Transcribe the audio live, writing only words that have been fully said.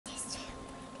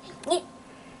Get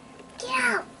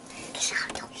out! Get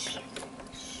out! Don't shoot.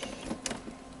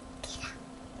 Get out.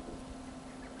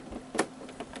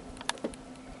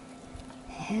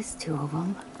 There's two of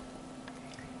them.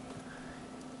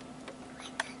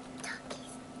 Where the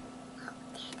duckies? Oh,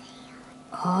 there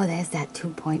they are. Oh, there's that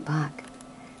 2-point buck.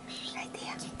 Right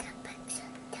there. Check the bucks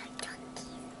and the donkeys.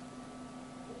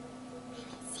 Let me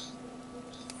see.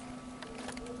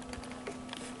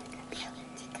 Billy,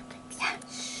 check the bucks. Yeah.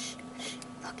 Shh. Shh.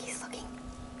 Look, he's looking.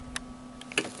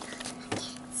 I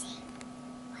can't see.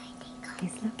 Where they go?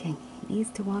 He's looking. He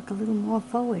needs to walk a little more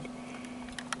forward.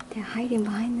 They're hiding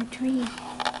behind the tree. I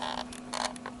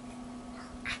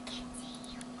can't see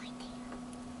you. Where they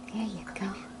go? There you go.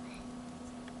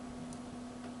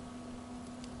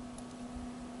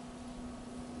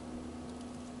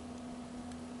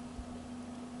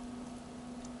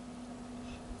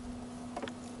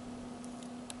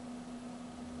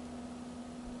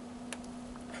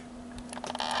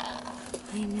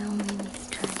 I know Mimi's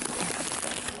trying to get them.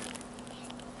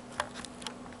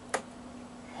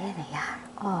 There they are.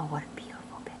 Oh, what a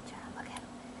beautiful picture. Look at them.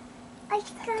 I got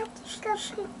the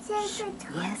picture of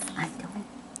the Yes, I'm doing.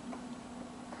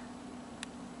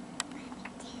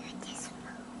 deer. Just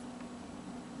move.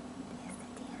 There's the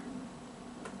deer.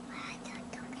 Where are the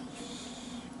donkeys?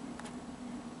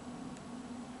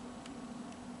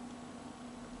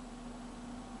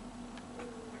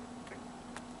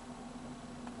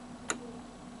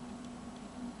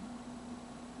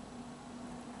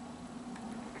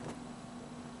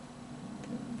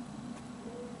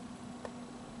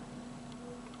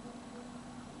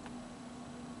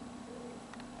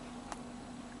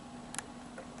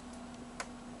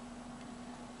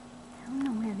 I don't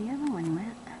know where the other one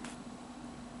went.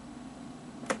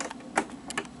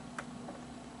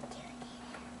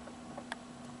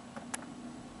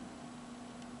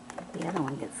 The other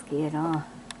one got scared off.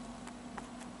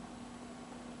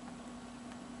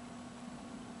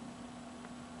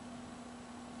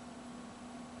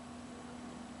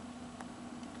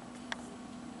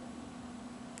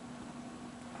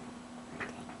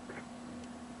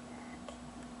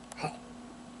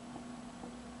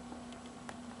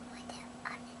 Where the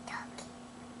other donkey?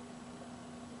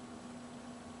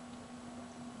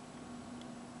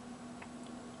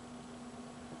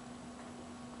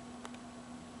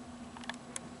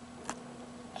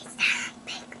 Is that a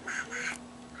big mama?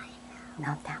 I know.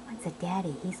 Now that one's a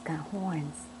daddy. He's got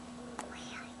horns. Where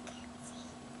I can't see.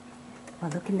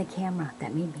 Well, look in the camera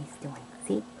that Mimi's doing.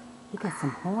 See? He got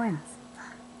some horns.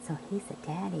 So he's a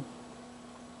daddy.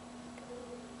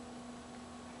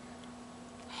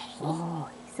 Oh,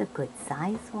 he's a good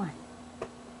size one.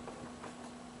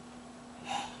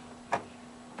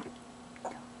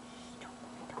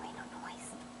 Don't make no noise.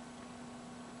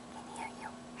 He can hear you.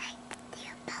 Hey,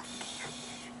 they're both.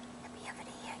 He'll be able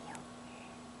to hear you.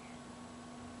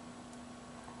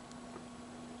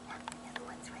 Yeah, the other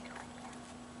one's right over here.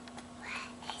 Where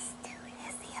is the?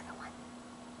 There's the other one.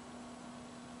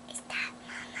 Is that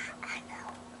mama? I know.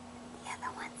 The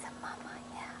other one's a mama,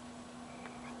 yeah.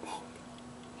 I think.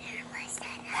 And where's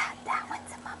that? That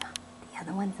one's a mama. The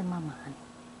other one's a mama, honey.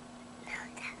 No,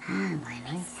 the other one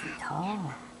is Nice and that.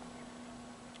 tall.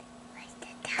 Where's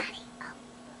the daddy? Oh.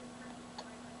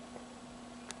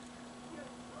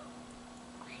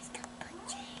 Where's the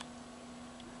butcher?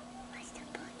 Where's the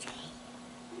butcher?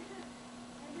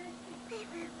 Where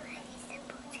is the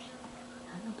butcher?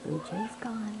 Oh, the blue jay's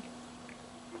gone.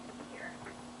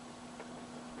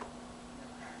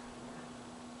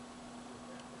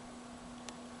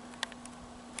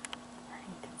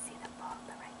 You can see the ball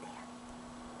right there.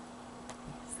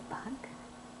 There's the bug.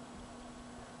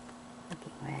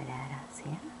 Looking right at us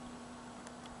here.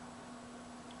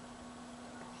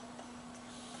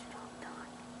 Hold on.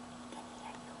 He can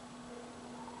hear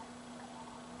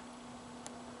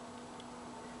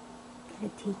you.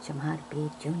 Gotta teach them how to be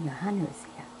junior hunters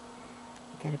here.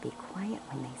 You gotta be quiet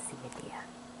when they see a deer.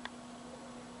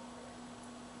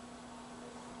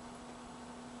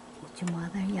 Teach them while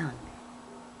they're young.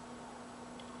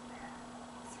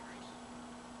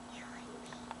 You and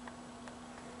me.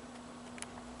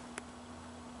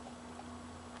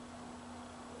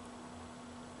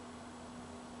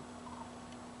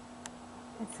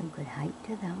 Got some good height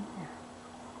to them.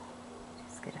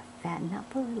 Just gotta fatten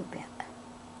up a little bit.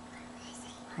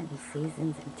 Hunting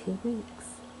season's in 2 weeks.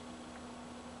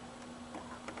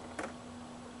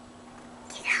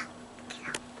 Get out. Get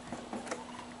out.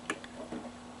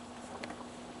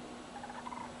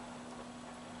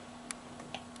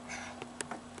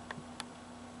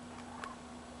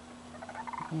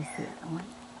 Here's the other one.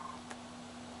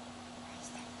 Where's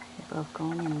the They're both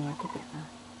going in there together.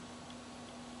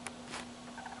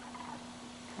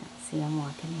 see them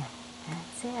walking in.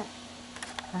 That's it.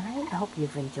 Alright, I hope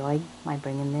you've enjoyed my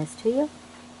bringing this to you.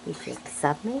 Be sure to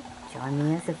sub me, join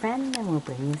me as a friend, and we'll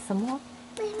bring you some more.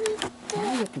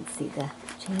 Now you can see the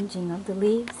changing of the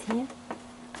leaves here.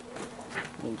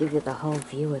 Let me give you the whole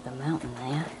view of the mountain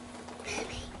there.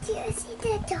 Do you see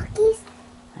the turkeys?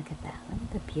 Look at that. Look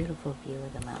at the beautiful view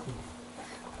of the mountain.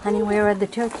 Honey, where are the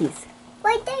turkeys?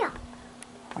 Right there.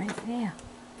 Right there.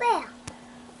 Where?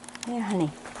 There,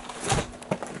 honey.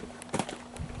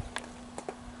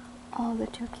 Oh, the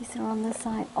turkeys are on the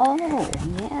side. Oh,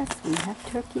 yes, we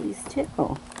have turkeys too.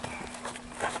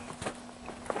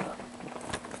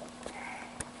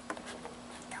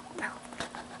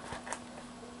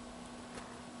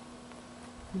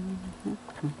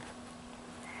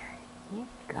 Yeah,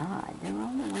 God, they're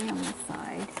all the way on the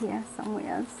side here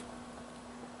somewhere.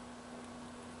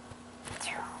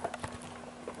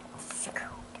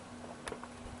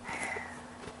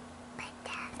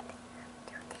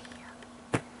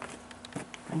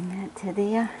 Bring that to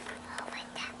there. Over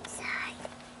that side.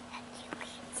 And you can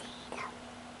see them.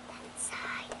 That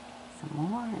side. Some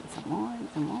more and some more and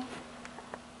some more.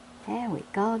 There we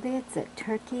go. There's the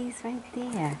turkeys right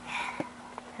there.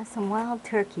 Have some wild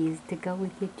turkeys to go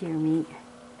with your deer meat.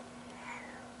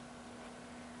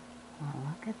 Oh,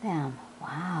 look at them.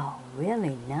 Wow,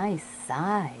 really nice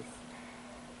size.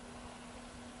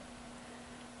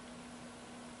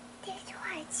 This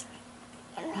one's.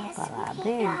 Look at the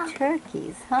big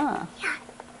turkeys, huh? Yeah.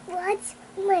 What's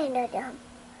one of them?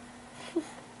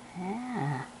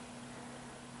 Yeah.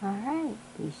 All right.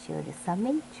 Be sure to sub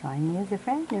me, join me as a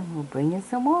friend, and we'll bring you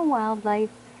some more wildlife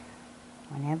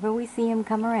whenever we see them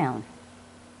come around.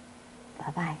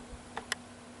 Bye-bye.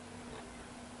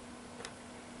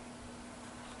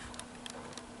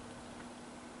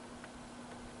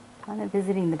 On to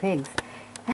visiting the pigs.